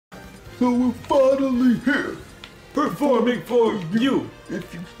So we're finally here. Performing for you.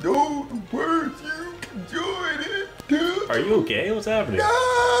 If you know the words, you can join it too. Are you okay? What's happening?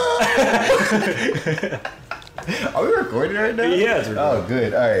 Are we recording right now? Yeah, it's recording. Oh,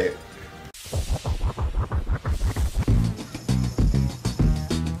 good. All right.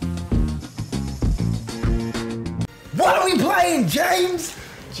 What are we playing, James?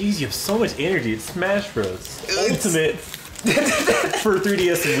 Jeez, you have so much energy. It's Smash Bros. Ultimate for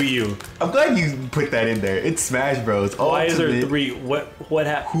 3DS and Wii U. I'm glad you put that in there. It's Smash Bros. Why is there Ultimate. three? What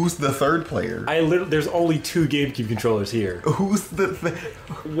happened? Who's the third player? There's only 2 GameCube controllers here. Who's the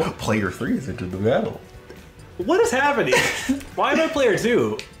player 3 is into the battle? What is happening? Why am I player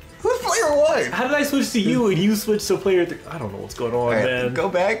 2? Who's player 1? How did I switch to you and you switched to player 3? I don't know what's going on, All right, man. go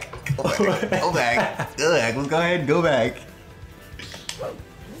back. Go back. Go back. Go back. Let's go ahead and go back.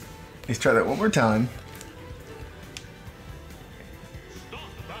 Let's try that one more time.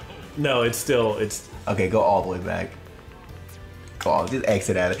 No, it's Okay, go all the way back. Go all, just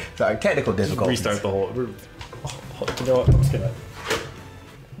exit out of it. Sorry, technical difficulties. restart the whole. You know what? I'm just gonna.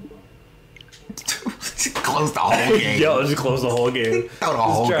 Close the whole game. Yo, just close the whole game. Throw the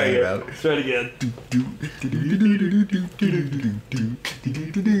whole Try game again. out. Try it again.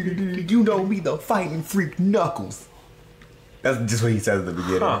 You know me, the fighting freak Knuckles. That's just what he says at the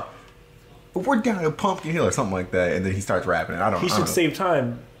beginning. Huh. But we're down at Pumpkin Hill or something like that, and then he starts rapping. I don't He know. should save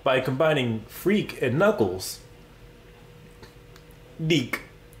time by combining Freak and Knuckles. Deke.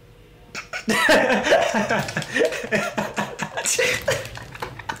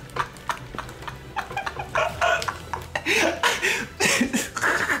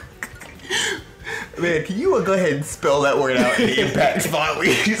 Man, can you go ahead and spell that word out in the impact spot where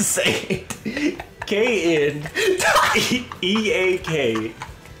you say it? K-N-E-A-K.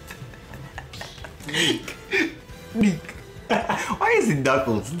 Deke. Meek. Why is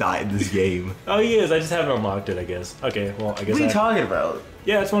Knuckles not in this game? Oh, he is. I just haven't unlocked it, I guess. Okay, well, I guess What are you talking about?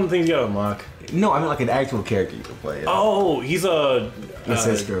 Yeah, that's one of the things you gotta unlock. No, I mean like an actual character you can play. Oh, he's a... The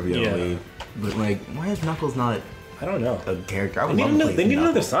sister of yeah. Yomi. But like, why is Knuckles not I don't know. a character? I They would need, love to play they need another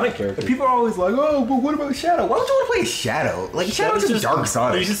Knuckles. Sonic character. People are always like, oh, but what about Shadow? Why don't you want to play Shadow? Like, Shadow's just Dark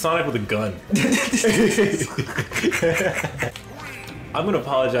Sonic. He's just Sonic with a gun. I'm gonna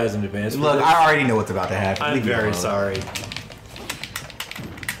apologize in advance. for Look, this. I already know what's about to happen. I'm Leave me very alone. sorry.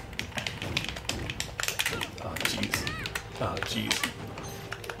 Oh jeez. Oh jeez.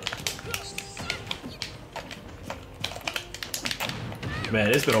 Man,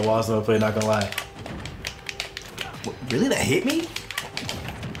 it's been a while since I played. Not gonna lie. What, really? That hit me?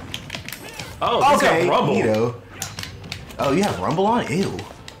 Oh, he's got Rumble. You know. Oh, you have Rumble on? Ew.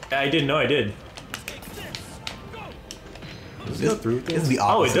 I didn't know I did. Does it go through things? This is the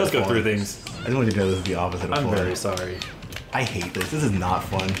Oh, it opposite does of go fun. through things. I just want you to know this is the opposite of I'm fun. very sorry. I hate this. This is not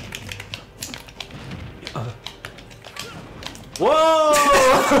fun. Whoa!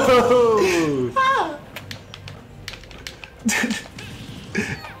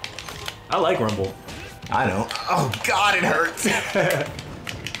 I like Rumble. I know. Oh God, it hurts.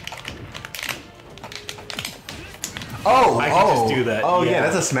 Oh, I can just do that, Oh yeah. yeah.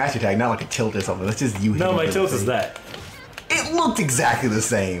 That's a smash attack, not like a tilt or something. That's just you. No, hitting my with tilt the is thing. that. It looked exactly the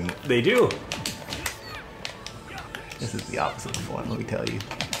same. They do. This is the opposite of fun. Let me tell you.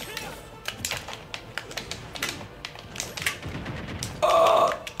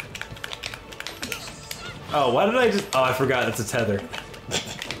 Oh, why did I just... Oh, I forgot it's a tether.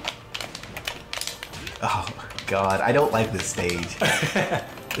 Oh God, I don't like this stage.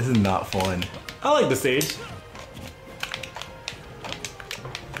 This is not fun. I like the stage.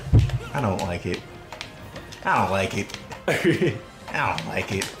 I don't like it. I don't like it. I don't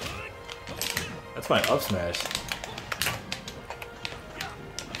like it. That's my up smash.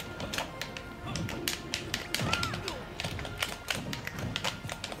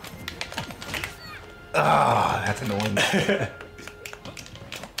 Ah, that's annoying.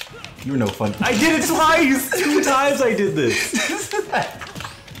 You're no fun. I did it twice! 2 times I did this.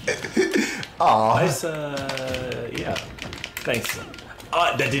 Aw. Nice, yeah. Thanks.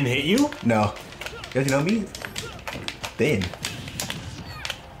 That didn't hit you? No. Don't you know me? Thin.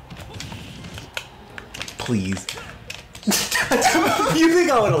 Please. You think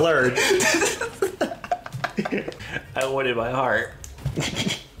I would have learned? I wanted my heart.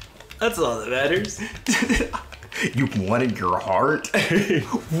 That's all that matters. You wanted your heart?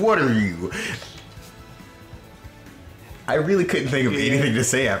 What are you? I really couldn't think of anything to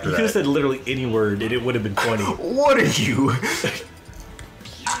say after You could have that. said literally any word and it would have been funny. What are you?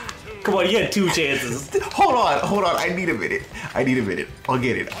 Come on, you had 2 chances. Hold on. I need a minute. I'll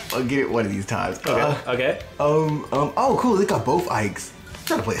get it one of these times. Okay. Okay. Oh, cool. They got both Ikes.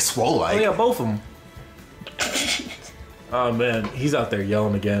 trying to play a swole Oh like. yeah, both of them. Oh man, he's out there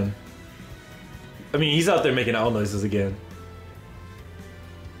yelling again. I mean, he's out there making owl noises again.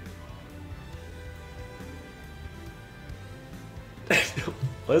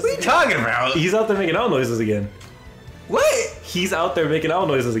 What are you talking about? He's out there making owl noises again. What? He's out there making owl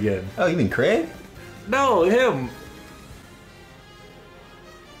noises again. Oh, you mean Craig? No, him.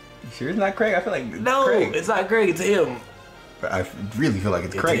 You sure it's not Craig? I feel like it's No, Craig. it's not Craig. It's him. I really feel like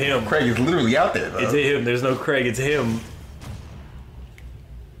it's Craig. him. Craig is literally out there, though. It's him. There's no Craig. It's him.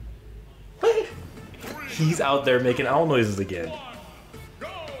 What? He's out there making owl noises again.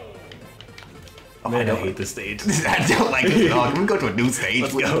 Oh, Man, I hate this stage. I don't like this at all. Can we go to a new stage?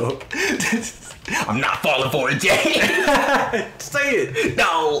 Let's go. I'm not falling for it, Jay. Say it.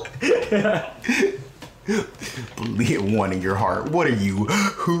 No. Believe one in your heart. What are you?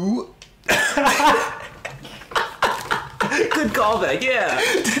 Who? Good callback. Yeah.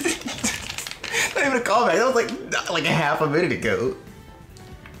 Not even a callback. That was like a half a minute ago.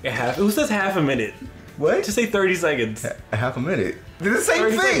 Who says half a minute? What? Just say 30 seconds. A half a minute. They're the same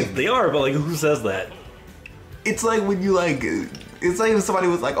 30 thing. seconds. They are, but like, who says that? It's like when you like. It's like if somebody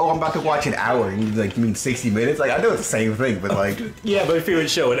was like, "Oh, I'm about to watch an hour," and you like mean 60 minutes. Like I know it's the same thing, but like. Yeah, but if you would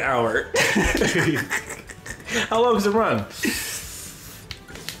show an hour. How long does it run?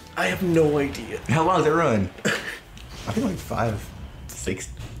 I have no idea. How long does it run? I think like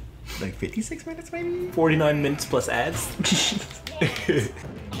 56 minutes maybe. 49 minutes plus ads.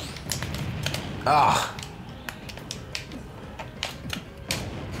 Ah,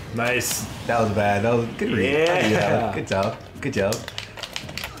 Nice. that was bad. That was good read. I knew that Yeah. one. Good job. Good job.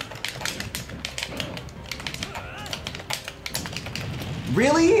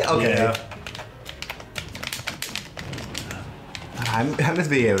 Really? Okay. Yeah. I must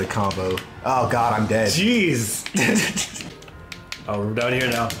be able to combo. Oh god, I'm dead. Jeez. Oh, we're down here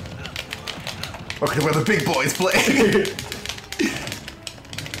now. Okay, where the big boys play.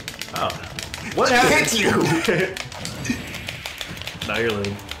 Oh. What I happened? hit you. Now you're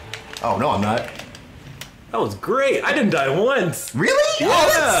losing. Oh no, I'm not. That was great. I didn't die once. Really? Yeah. Oh,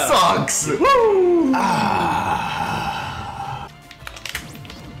 that sucks. Woo!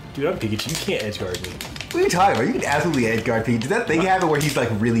 Dude, I'm Pikachu. You can't edge guard me. What are you talking about? You can absolutely edge guard Pete. Does that thing happen where he's like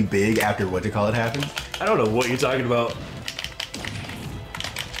really big after what you call it happens? I don't know what you're talking about.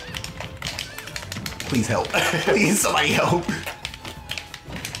 Please help. Please, somebody help.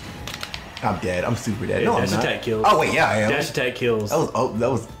 I'm dead. I'm super dead. Yeah, No, I'm dash not. attack kills. Oh wait, yeah, I am. Dash attack kills.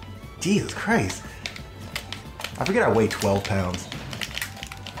 That was. Jesus Christ. I forget I weigh 12 pounds.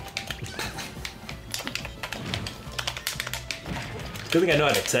 Good thing I know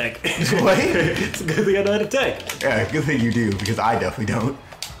how to tech. What? It's a good thing I know how to tech. Yeah, good thing you do because I definitely don't.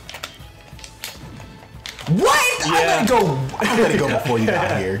 What? Yeah. I gotta go before you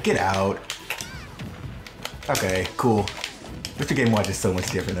got here. Get out. Okay, cool. Mr. Game Watch is so much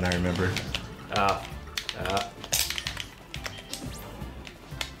different than I remember.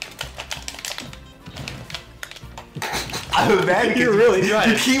 I'm mad because You're really trying.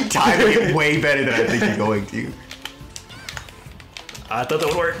 You keep timing it way better than I think you're going to. I thought that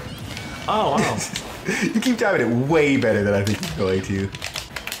would work. Oh, wow. You keep timing it way better than I think you're going to.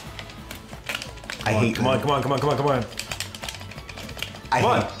 I hate Come on, come on, come on, come on, come on. I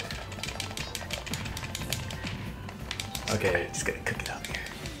Come on. hate. Okay, just gonna cook it up here.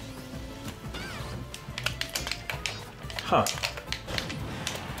 Huh.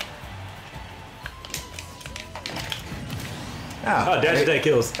 Oh, dash attack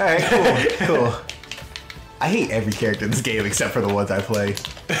kills. Alright, cool, cool. I hate every character in this game except for the ones I play.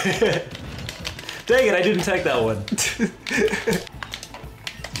 Dang it, I didn't tech that one.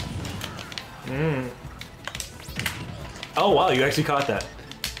 Oh, wow, you actually caught that.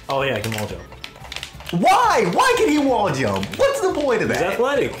 Oh, yeah, I can wall jump. Why? Why can he wall jump? What's the point of that? He's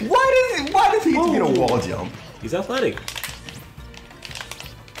athletic. Why does he get a Whoa. wall jump? He's athletic.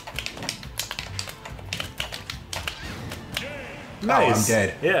 Nice. Oh, I'm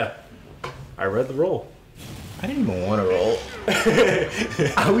dead. Yeah. I read the roll. I didn't even want to roll.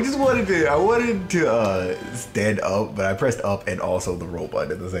 I wanted to stand up, but I pressed up and also the roll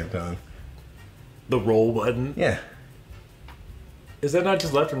button at the same time. The roll button? Yeah. Is that not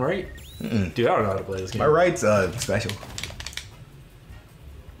just left and right? Dude, I don't know how to play this game. My right's special.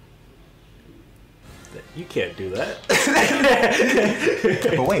 You can't do that.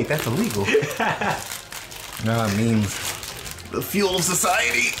 But wait, that's illegal. No, it means the fuel of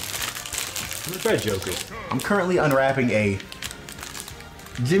society. I'm gonna try Joker. I'm currently unwrapping a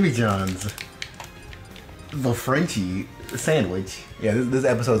Jimmy John's the Frenchie sandwich. Yeah, this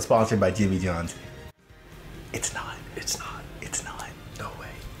episode is sponsored by Jimmy John's. It's not. It's not. It's not. No,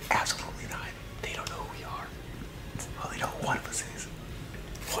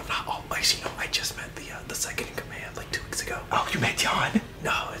 actually, no, I just met the second in command like 2 weeks ago. Oh, you met John?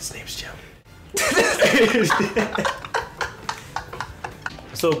 No, his name's Jim.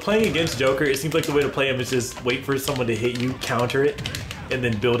 So playing against Joker, it seems like the way to play him is just wait for someone to hit you, counter it, and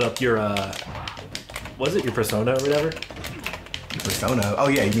then build up your, was it your persona or whatever? Persona? Oh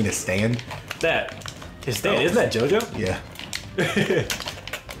yeah, you mean a stand? That. His stand, isn't that JoJo? Yeah.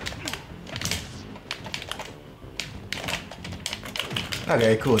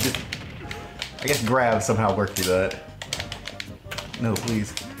 Okay, cool. Just, I guess grab somehow worked through that. No,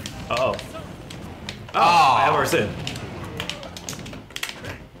 please. Uh-oh. Oh, I have our sin.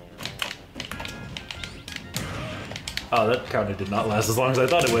 Oh, that counter did not last as long as I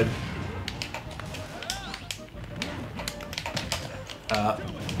thought it would.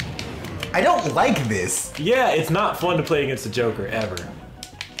 I don't like this. Yeah, it's not fun to play against the Joker, ever.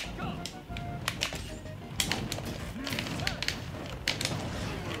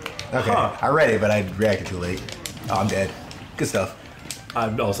 Okay, Huh. I read it, but I reacted too late. Oh, I'm dead. Good stuff.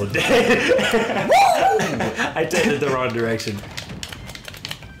 I'm also dead. I tended the wrong direction.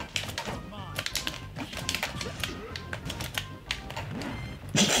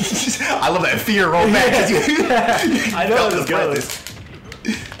 I love that fear roll back. I know how this goes.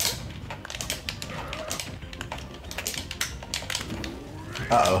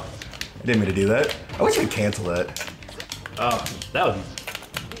 Uh-oh. I didn't mean to do that. I wish I could cancel that. Oh, that would be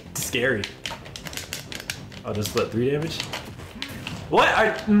scary. I'll just split 3 damage. What?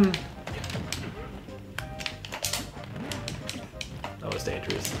 That was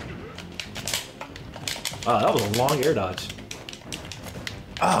dangerous. Oh, that was a long air dodge.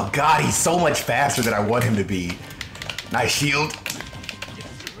 Oh god, he's so much faster than I want him to be. Nice shield.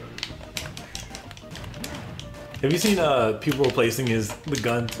 Have you seen people replacing the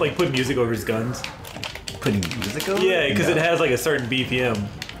guns, like putting music over his guns? Putting music over? Yeah, because No. it has like a certain BPM.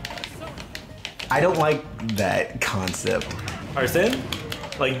 I don't like that concept. Arsene?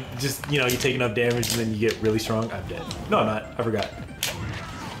 Like, just, you know, you take enough damage and then you get really strong. I'm dead. No, I'm not. I forgot.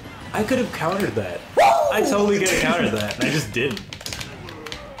 I could have countered that. I totally could have countered that, and I just didn't.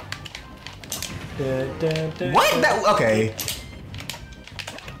 What? That, okay.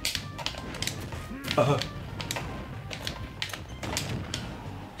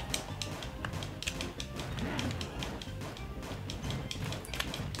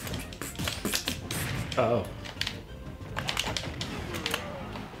 Oh.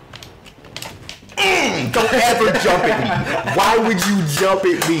 Don't ever jump at me. Why would you jump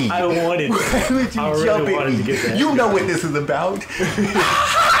at me? I wanted. Why would you I really jump at wanted me? to get that. You know what this is about.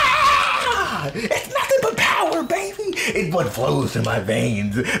 It's nothing but power, baby. It's what flows through my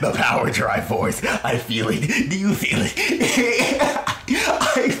veins. The power drive force. I feel it. Do you feel it?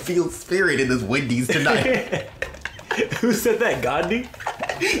 I feel spirit in this Wendy's tonight. Who said that? Gandhi?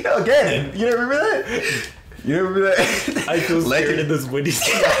 Again, you don't remember that? You don't remember that? I feel scared in this windy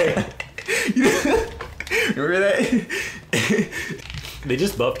sky. Remember that? They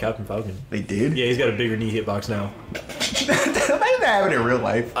just buffed Captain Falcon. They did? Yeah, he's got a bigger knee hitbox now. Imagine that happening in real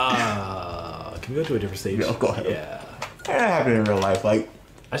life. Can we go to a different stage? Yeah, go ahead. Yeah. That happened in real life. Like,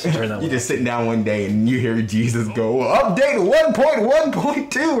 I should turn that you're one. just sitting down one day and you hear Jesus go, update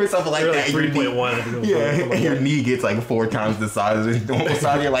 1.1.2 or something like Or that. like and your knee- 3.1. I think it was Yeah, something like and your that. knee gets like 4 times the size of the normal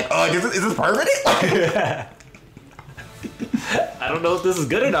size. You're like, oh, is this permanent? I don't know if this is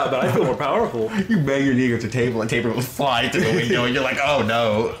good or not, but I feel more powerful. You bang your knee against the table and table will fly to the window and you're like, oh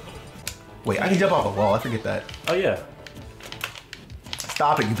no. Wait, I can jump off a wall. I forget that. Oh, yeah.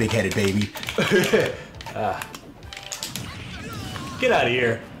 Stop it, you big-headed baby. Get out of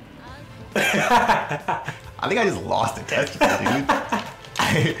here. I think I just lost a testicle, dude.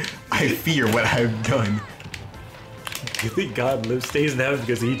 I fear what I've done. You think God stays in heaven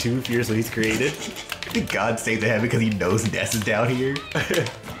because he too fears what he's created? I think God stays ahead because he knows Ness is down here.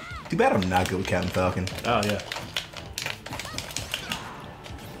 Too bad I'm not good with Captain Falcon. Oh, yeah.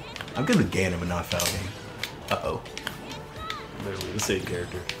 I'm good with Ganon, but not Falcon. Uh-oh. Literally the same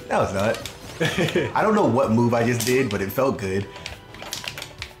character. No, it's not. I don't know what move I just did, but it felt good.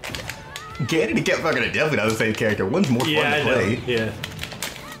 Ganon and Captain Falcon are definitely not the same character. One's more fun Yeah, to I know. play. Yeah.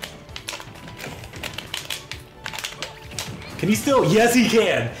 Can he still? Yes, he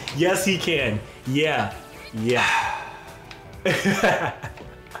can. Yes, he can. Yeah. Yeah.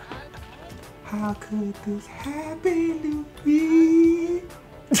 How could this happen to me?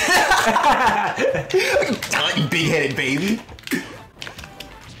 Tiny big-headed baby.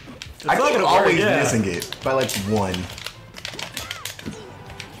 I not keep gonna always work, yeah. missing it by like 1.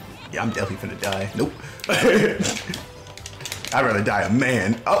 Yeah, I'm definitely finna die. Nope. I'd rather die a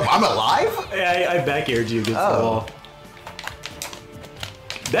man. Oh, I'm alive? I back aired you against the Oh. wall.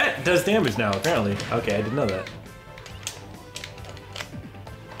 That does damage now, apparently. Okay, I didn't know that.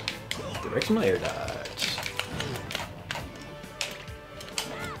 Directional air dodge.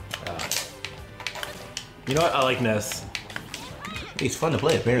 You know what? I like Ness. He's fun to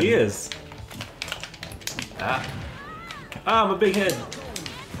play, apparently. He is. Ah, I'm a big head.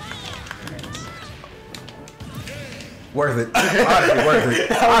 Worth it. Honestly, worth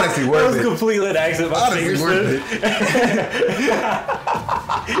it. Honestly, That worth was it. completely an accident. My Honestly, fingers worth slid. it.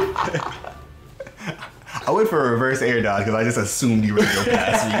 I went for a reverse air dodge because I just assumed you were going to go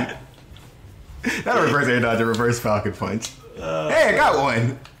past me. Not a reverse air dodge, a reverse falcon punch. Hey, I got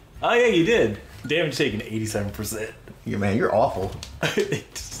one. Oh yeah, you did. Damage taken 87%. Yeah, man, you're awful.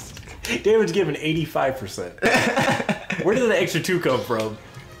 Damage given 85%. Where did the extra 2 come from?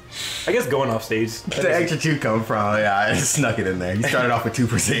 I guess going off stage. The extra 2 come from? Yeah, I just snuck it in there. You started off with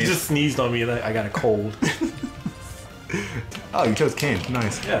 2%. He just sneezed on me and I got a cold. Oh, you chose Ken.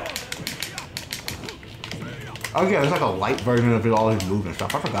 Nice. Yeah. Oh yeah, there's like a light version of all his movement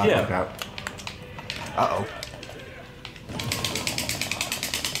stuff. I forgot Yeah. about that. Uh-oh.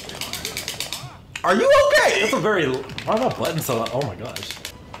 Are you okay? That's a very... Why am I button so... Oh my gosh.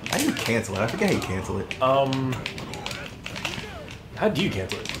 How do you cancel it? I forget how you cancel it. How do you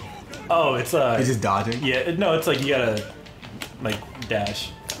cancel it? Oh, it's It's just dodging? Yeah, no, it's like you gotta like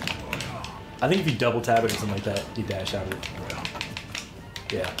dash. I think if you double tap it or something like that, you dash out of it.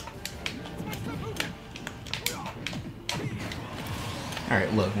 Yeah.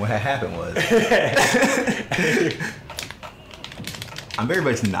 Alright, look, what had happened was... I'm very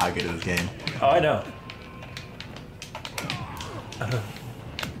much not good at this game. Oh, I know.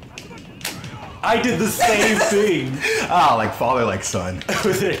 I did the same thing. Oh, like father, like son.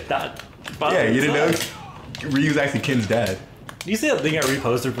 Was it not? Yeah, you didn't know? Ryu's actually Ken's dad. You see that thing I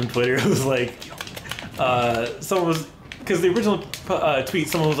reposted from Twitter? It was like, someone was, because the original tweet,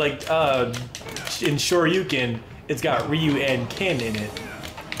 someone was like, in Shoryuken, it's got Ryu and Ken in it.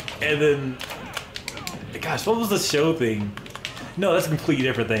 And then, gosh, what was the show thing? No, that's a completely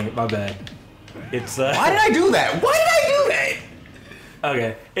different thing. My bad. It's, Why did I do that? Why did I do that?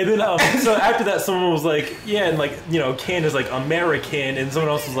 Okay. And then, so after that, someone was like, yeah, and like, you know, Ken is like American, and someone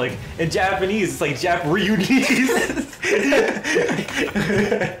else was like, in Japanese, it's like Japanese.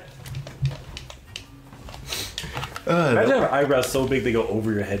 Imagine having eyebrows so big they go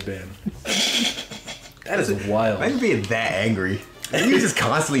over your headband. That is wild. Imagine being that angry. He's just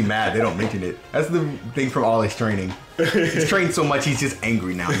constantly mad. They don't mention it. That's the thing from all his training. He's trained so much, he's just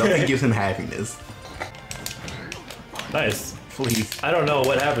angry now. Nothing gives him happiness. Nice. Please. I don't know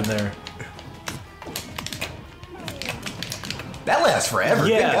what happened there. That lasts forever.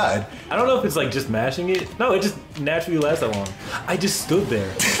 Thank Yeah. God. I don't know if it's like just mashing it. No, it just naturally lasts that long. I just stood there.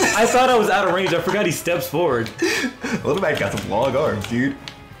 I thought I was out of range. I forgot he steps forward. Little man got some long arms, dude.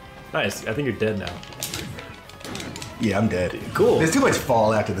 Nice. I think you're dead now. Yeah, I'm dead. Cool. There's too much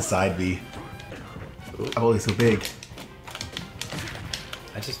fall after the side B. I'm only so big.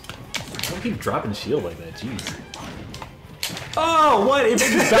 I don't keep dropping shield like that. Jeez. Oh, what? It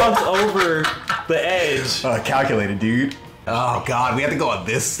made me bounce over the edge. Calculated, dude. Oh God, we have to go on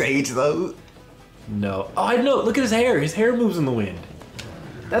this stage though. No. Oh, I know. Look at his hair. His hair moves in the wind.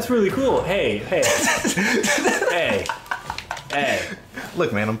 That's really cool. Hey, hey, hey, hey.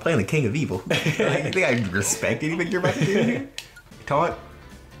 Look, man, I'm playing the King of Evil. You think I respect anything you're about to do here? Taunt?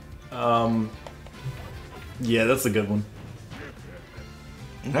 Yeah, that's a good one.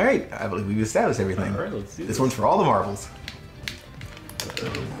 All right, I believe we've established everything. All right, let's do This this. one's for all the marbles.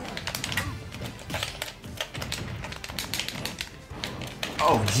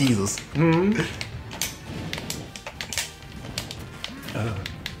 Oh, Jesus.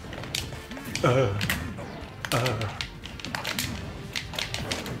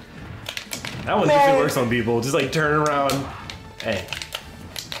 That one usually works on people. Just like turn around. Hey.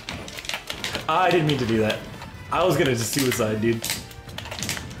 I didn't mean to do that. I was gonna just suicide, dude.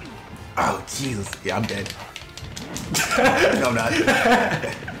 Oh, Jesus. Yeah, I'm dead. No, I'm not.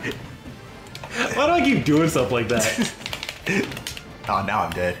 Why do I keep doing stuff like that? Oh, now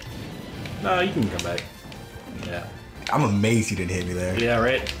I'm dead. No, you can come back. Yeah. I'm amazed you didn't hit me there. Yeah,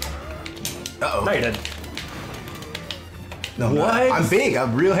 right? Uh-oh. No, you're dead. No, I'm What? not. I'm big.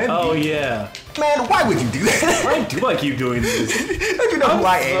 I'm real heavy. Oh, yeah. Man, why would you do that? Why do I keep doing this? Don't you know who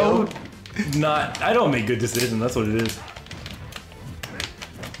I am? I don't make good decisions, that's what it is.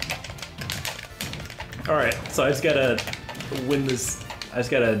 Alright, so I just gotta win this. I just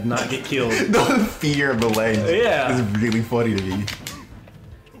gotta not get killed. The fear of the legs Yeah. is really funny to me.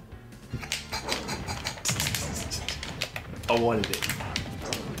 I wanted it.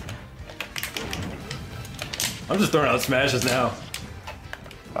 I'm just throwing out smashes now.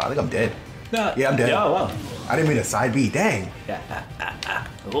 I think I'm dead. Nah. Yeah, I'm dead. Yeah, wow. I didn't mean a side B. Dang.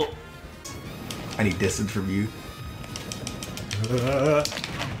 Oh. I need distance from you.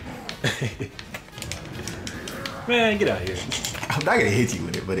 Man, get out of here. I'm not gonna hit you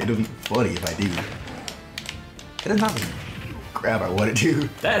with it, but it'll be funny if I do. It is not the grab I want to do.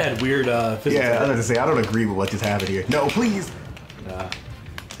 That had weird physics. Yeah, I was gonna say, I don't agree with what just happened here. No, please.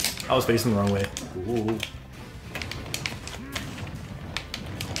 I was facing the wrong way. Ooh.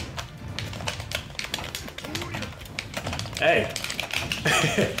 Hey.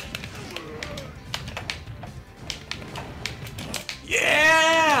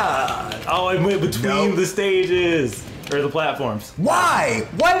 Yeah! Oh, I went between Nope. the stages. Or the platforms. Why?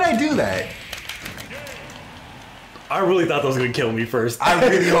 Why did I do that? I really thought that was gonna kill me first. I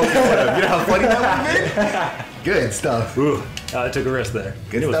really hope it would have. You know how funny that would have been? Good stuff. Ooh, I took a risk there.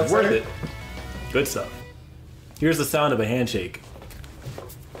 Good It was stuff, worth sir. it. Good stuff. Here's the sound of a handshake.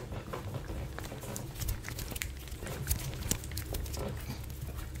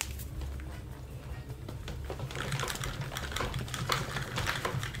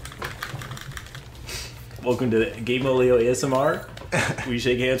 Welcome to Game-O-Leo ASMR. We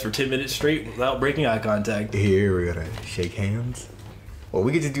shake hands for 10 minutes straight without breaking eye contact. Here, we're gonna shake hands. Well,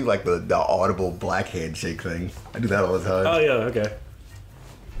 we could just do like the audible black handshake thing. I do that all the time. Oh yeah, okay.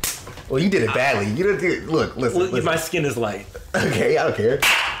 Well, you did it badly. You didn't do it. Look, listen, Well, listen. my skin is light. Okay, I don't care.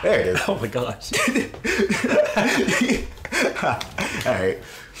 There it is. Oh my gosh. Alright.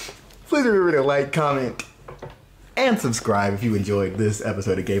 Please remember to like, comment, and subscribe if you enjoyed this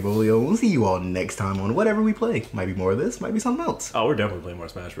episode of Game-O-Leo. We'll see you all next time on whatever we play. Might be more of this, might be something else. Oh, we're definitely playing more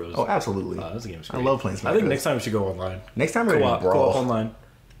Smash Bros. Oh, absolutely. This game's I great. love playing Smash I think Bros. next time we should go online. Next time we're gonna do Brawl. Co-op online.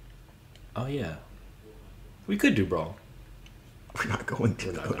 Oh yeah. We could do Brawl. We're not going to.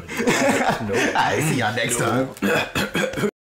 We're not gonna do it. Nope. Alright, see y'all next time.